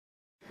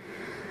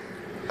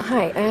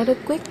Hi, I had a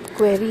quick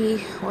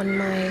query on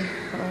my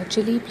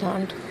chili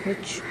plant,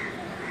 which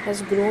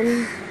has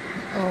grown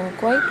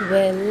quite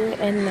well,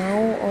 and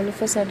now all of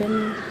a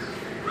sudden,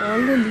 all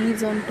the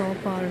leaves on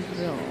top are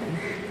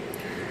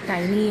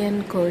tiny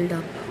and curled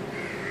up.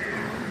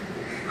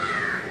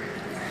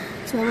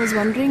 So I was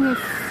wondering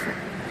if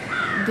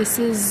this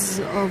is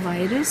a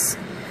virus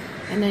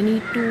and I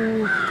need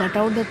to cut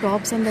out the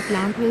tops and the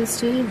plant will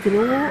still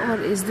grow,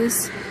 or is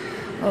this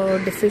a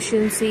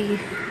deficiency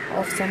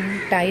of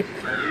some type?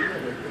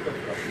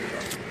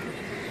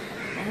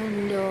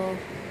 And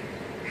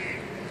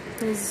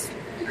there's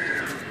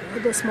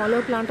the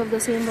smaller plant of the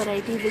same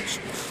variety which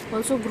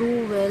also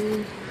grew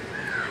well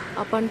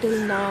up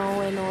until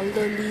now, and all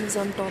the leaves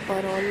on top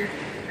are all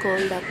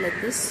curled up like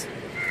this.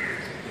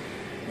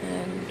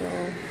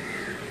 And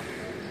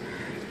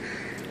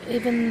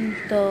even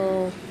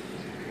the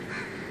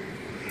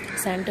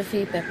Santa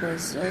Fe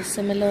peppers, a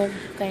similar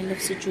kind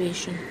of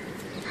situation.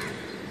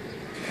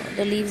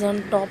 The leaves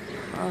on top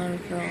are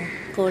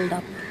curled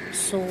up.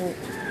 So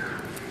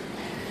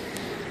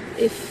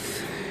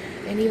if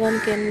anyone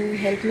can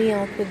help me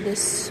out with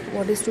this,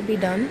 what is to be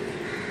done?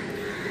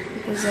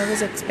 Because I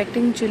was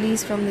expecting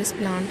chilies from this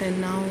plant,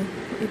 and now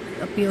it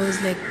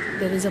appears like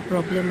there is a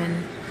problem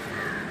and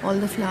all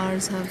the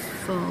flowers have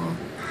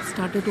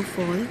started to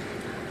fall.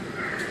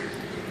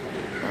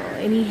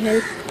 Any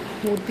help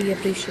would be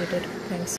appreciated. Thanks.